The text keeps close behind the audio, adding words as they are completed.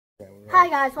Hi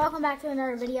guys, welcome back to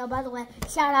another video. By the way,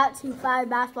 shout out to Fire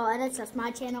Basketball Edits. That's my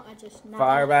channel. I just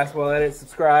Fire Basketball Edits.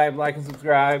 Subscribe, like, and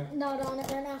subscribe. No, on it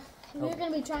right now. We're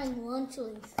gonna be trying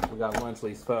Lunchleys. We got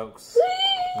Lunchleys, folks.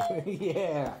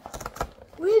 Yeah.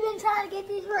 We've been trying to get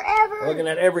these forever. Looking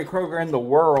at every Kroger in the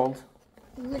world.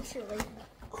 Literally.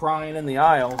 Crying in the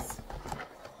aisles.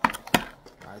 All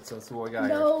right, so let's see what we got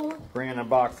here. Brand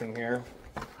unboxing here.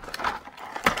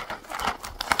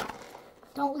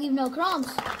 Don't leave no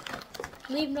crumbs.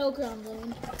 Leave no crumbs,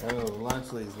 Aaron. Oh,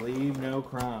 Lunchleys, leave no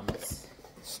crumbs.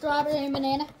 Strawberry and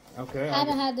banana. Okay. I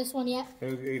haven't had this one yet.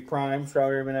 Prime,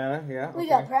 strawberry, banana, yeah. We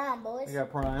got Prime, boys. We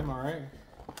got Prime, all right.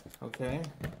 Okay.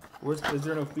 Is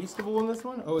there no Feastable in this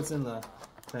one? Oh, it's in the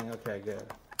thing. Okay, good.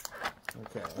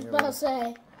 Okay. I was about to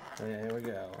say. Yeah, here we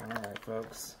go. All right,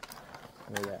 folks.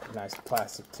 Look at that nice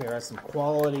plastic tear. Some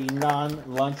quality,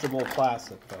 non-lunchable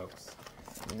plastic, folks.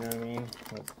 You know what I mean?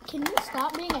 Can you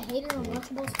stop being a hater on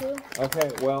Lunchables too?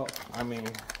 Okay, well, I mean...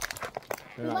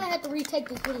 We might have to retake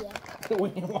this video.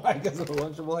 Why? Because of the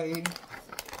Lunchable hating?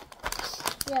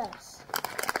 Yes.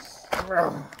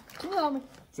 Can you help me?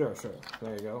 Sure.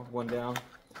 There you go. One down.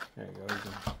 There you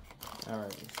go.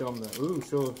 Alright, show them the... Ooh,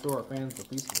 show our fans the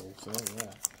Feastable. So,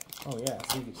 yeah. Oh, yeah.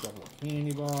 So you can shove a little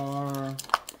candy bar.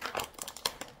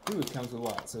 Ooh, it comes with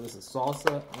what? So this is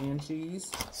salsa and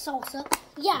cheese. Salsa?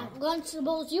 Yeah,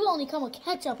 Lunchables, you only come with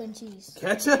ketchup and cheese.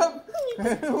 Ketchup?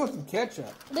 What's some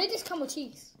ketchup? They just come with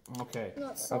cheese. Okay.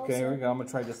 Okay, here we go. I'm going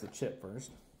to try just the chip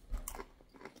first.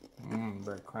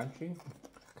 Very crunchy.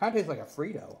 Kind of tastes like a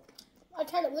Frito. I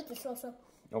tried it with the salsa.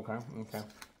 Okay.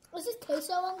 Is this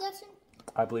queso, I'm guessing?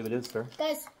 I believe it is, sir.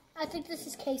 Guys, I think this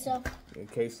is queso.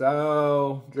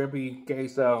 Queso. Drippy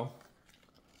queso.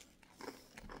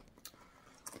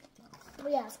 Oh,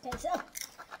 yeah, it's queso.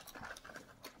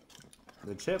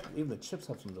 Even the chips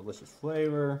have some delicious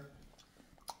flavor.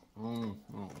 I'm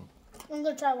going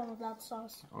to try one without the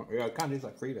sauce. Oh, yeah, it kind of tastes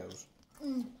like Fritos.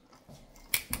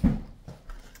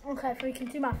 Okay, so you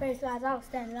can see my face, guys. I'll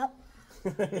stand it up.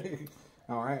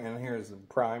 All right, and here's the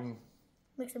Prime.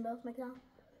 Mix them both, mix it on.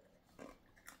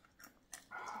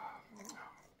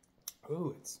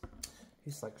 Ooh, it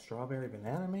tastes like strawberry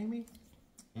banana, maybe?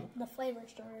 The flavor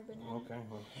strawberry banana. Okay,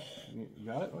 well, you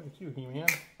got it? Look at you, He-Man.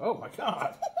 Oh, my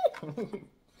God.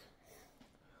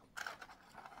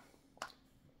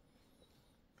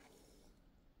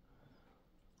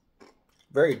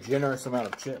 Very generous amount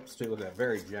of chips, too. Look at that.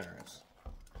 Very generous.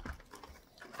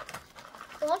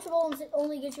 The Lunchables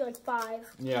only gets you like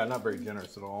 5. Yeah, not very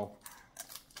generous at all.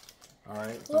 All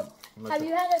right. Look, have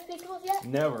you had the Feastables yet?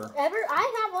 Never. Ever?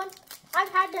 I have one. I've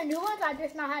had the new ones. I've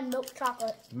just not had milk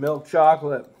chocolate. Milk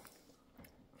chocolate.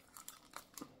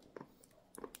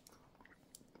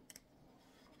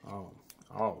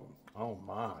 Oh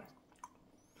my.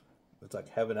 It's like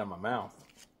heaven in my mouth.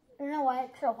 You know why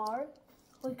it's so hard?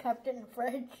 We kept it in the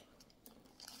fridge.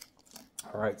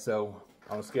 All right, so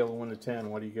on a scale of 1 to 10,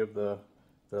 what do you give the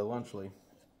Lunchly?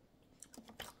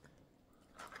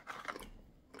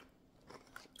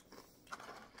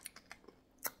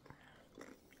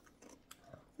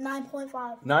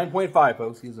 9.5. 9.5,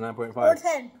 folks. He's a 9.5. Or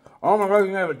 10. Oh my God, you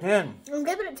can have a 10. I'm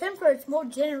giving it 10 for it's more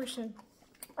generous and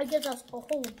it gives us a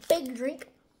whole big drink.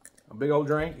 A big old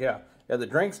drink, yeah. Yeah, the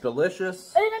drink's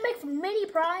delicious. And it makes mini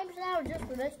primes now just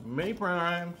for this. Mini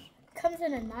primes. Comes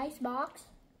in a nice box.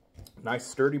 Nice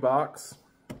sturdy box.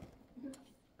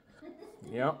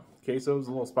 Yep. Queso's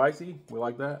a little spicy. We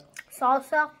like that.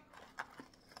 Salsa.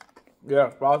 Yeah,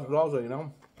 spicy also, you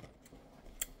know.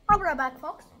 I'll be right back,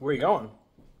 folks. Where are you going?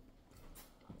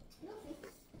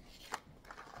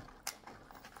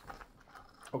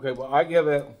 Okay, well, I give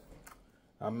it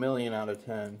a 1,000,000 out of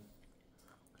 10.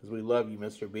 Because we love you,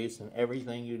 Mr. Beast, and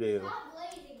everything you do. Stop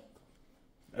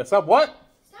glazing. Stop what?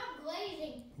 Stop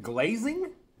glazing.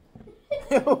 Glazing?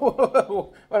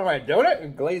 What am I, a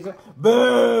donut? Glazing?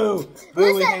 Boo!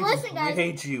 Boo! Listen, guys. We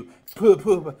hate you. Poo,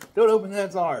 poo, poo. Don't open that,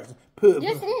 it's ours. Poo,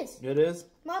 Yes, poo. it is. It is?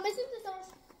 Mom, isn't this ours?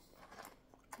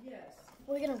 Yes.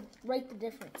 We're going to rate the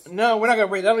difference. No, we're not going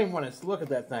to rate. I don't even want to look at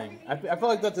that thing. I feel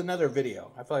like that's another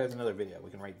video. I feel like that's another video. We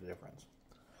can rate the difference.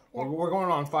 Yeah. We're going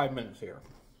on 5 minutes here.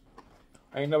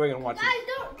 Ain't nobody going to watch it. Guys,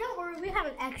 don't worry. We have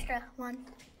an extra one.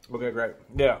 Okay, great.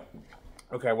 Yeah.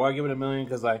 Okay, well, I give it 1,000,000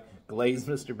 because I glazed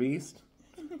Mr. Beast.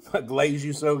 I glaze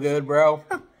you so good, bro.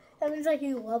 That means like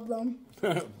you love them.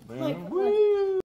 Man, woo!